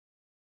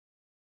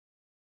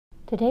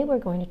Today we're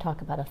going to talk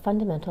about a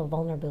fundamental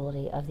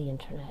vulnerability of the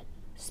Internet,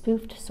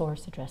 spoofed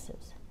source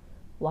addresses,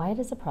 why it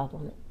is a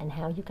problem, and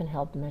how you can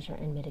help measure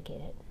and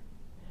mitigate it.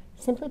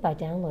 Simply by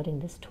downloading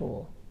this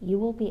tool, you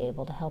will be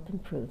able to help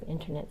improve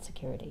Internet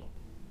security.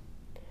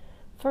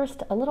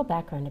 First, a little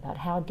background about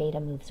how data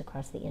moves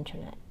across the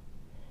Internet.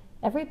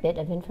 Every bit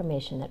of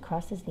information that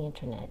crosses the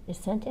Internet is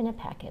sent in a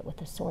packet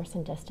with a source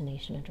and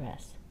destination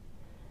address.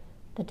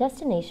 The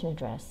destination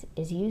address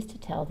is used to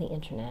tell the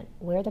Internet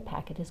where the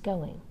packet is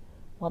going,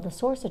 while the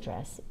source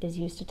address is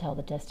used to tell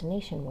the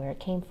destination where it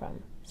came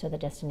from, so the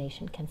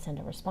destination can send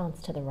a response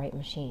to the right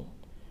machine.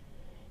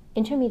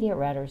 Intermediate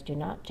routers do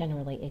not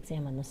generally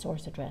examine the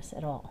source address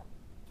at all.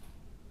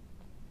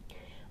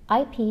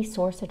 IP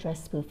source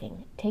address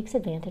spoofing takes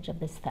advantage of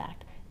this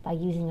fact by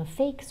using a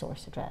fake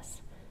source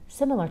address,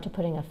 similar to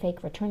putting a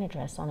fake return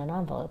address on an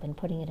envelope and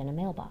putting it in a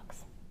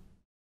mailbox.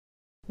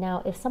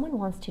 Now, if someone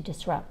wants to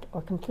disrupt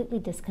or completely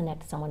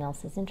disconnect someone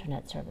else's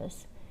internet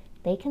service,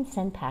 they can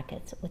send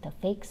packets with a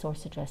fake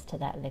source address to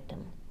that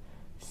victim.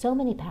 So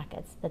many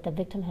packets that the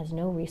victim has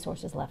no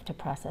resources left to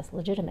process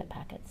legitimate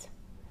packets.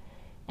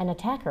 An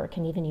attacker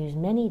can even use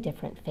many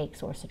different fake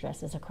source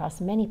addresses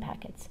across many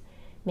packets,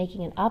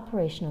 making it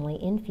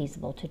operationally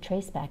infeasible to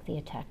trace back the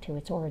attack to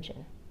its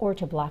origin, or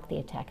to block the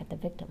attack at the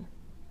victim.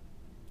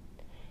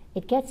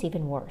 It gets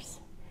even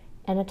worse.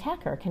 An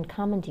attacker can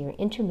commandeer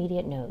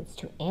intermediate nodes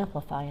to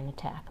amplify an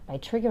attack by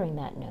triggering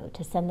that node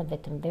to send the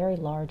victim very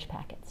large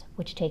packets,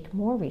 which take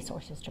more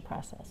resources to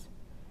process.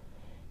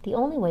 The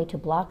only way to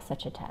block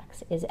such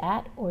attacks is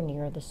at or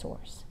near the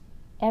source,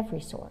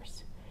 every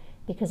source,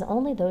 because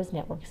only those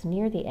networks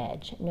near the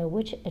edge know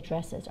which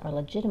addresses are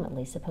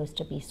legitimately supposed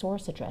to be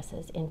source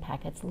addresses in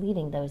packets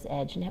leaving those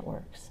edge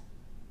networks.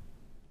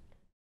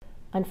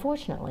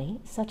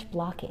 Unfortunately, such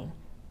blocking,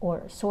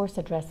 or source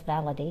address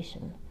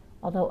validation,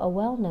 although a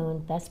well-known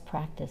best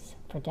practice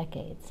for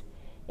decades,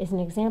 is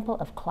an example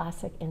of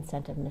classic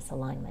incentive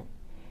misalignment,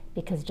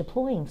 because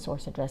deploying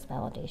source address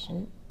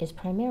validation is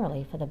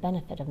primarily for the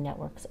benefit of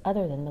networks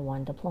other than the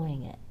one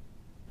deploying it.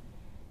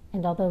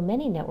 And although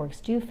many networks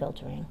do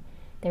filtering,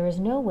 there is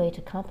no way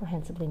to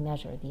comprehensively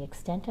measure the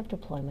extent of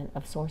deployment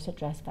of source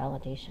address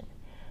validation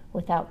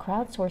without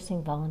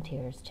crowdsourcing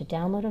volunteers to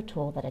download a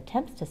tool that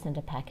attempts to send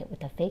a packet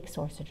with a fake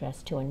source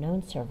address to a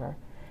known server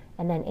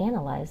and then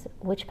analyze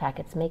which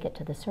packets make it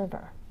to the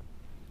server.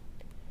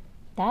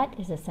 That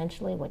is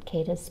essentially what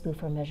CADA's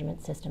spoofer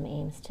measurement system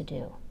aims to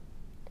do.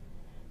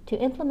 To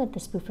implement the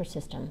spoofer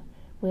system,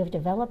 we have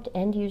developed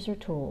end-user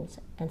tools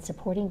and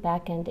supporting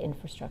back-end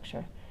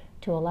infrastructure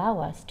to allow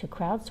us to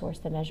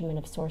crowdsource the measurement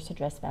of source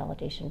address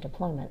validation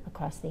deployment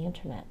across the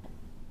Internet.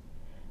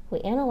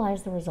 We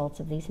analyze the results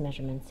of these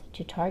measurements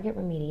to target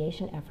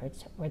remediation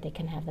efforts where they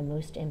can have the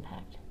most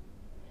impact.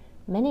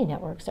 Many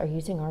networks are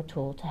using our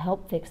tool to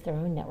help fix their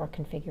own network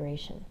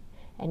configuration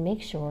and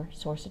make sure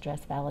source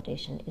address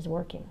validation is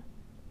working.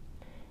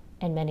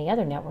 And many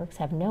other networks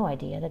have no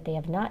idea that they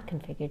have not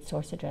configured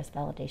source address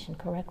validation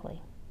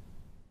correctly.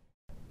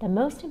 The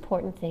most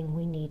important thing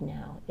we need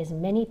now is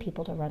many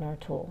people to run our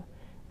tool,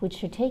 which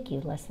should take you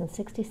less than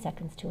 60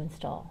 seconds to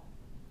install.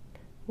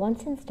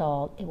 Once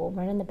installed, it will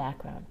run in the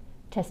background,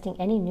 testing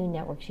any new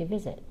networks you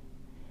visit.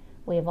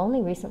 We have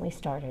only recently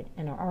started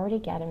and are already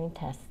gathering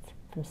tests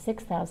from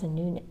 6,000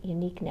 new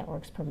unique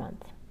networks per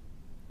month.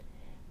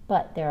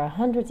 But there are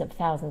hundreds of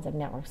thousands of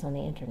networks on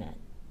the Internet.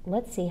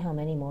 Let's see how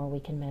many more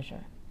we can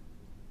measure.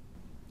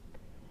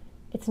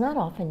 It's not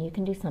often you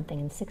can do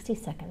something in 60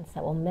 seconds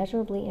that will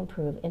measurably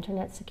improve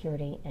Internet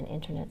security and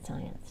Internet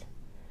science.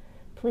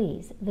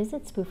 Please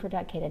visit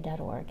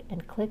spoofer.cada.org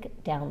and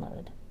click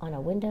Download on a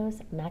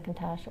Windows,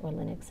 Macintosh, or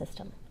Linux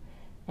system,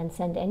 and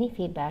send any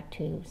feedback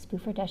to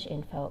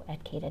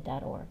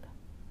spoofer-info@cada.org.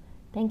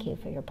 Thank you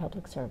for your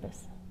public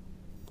service.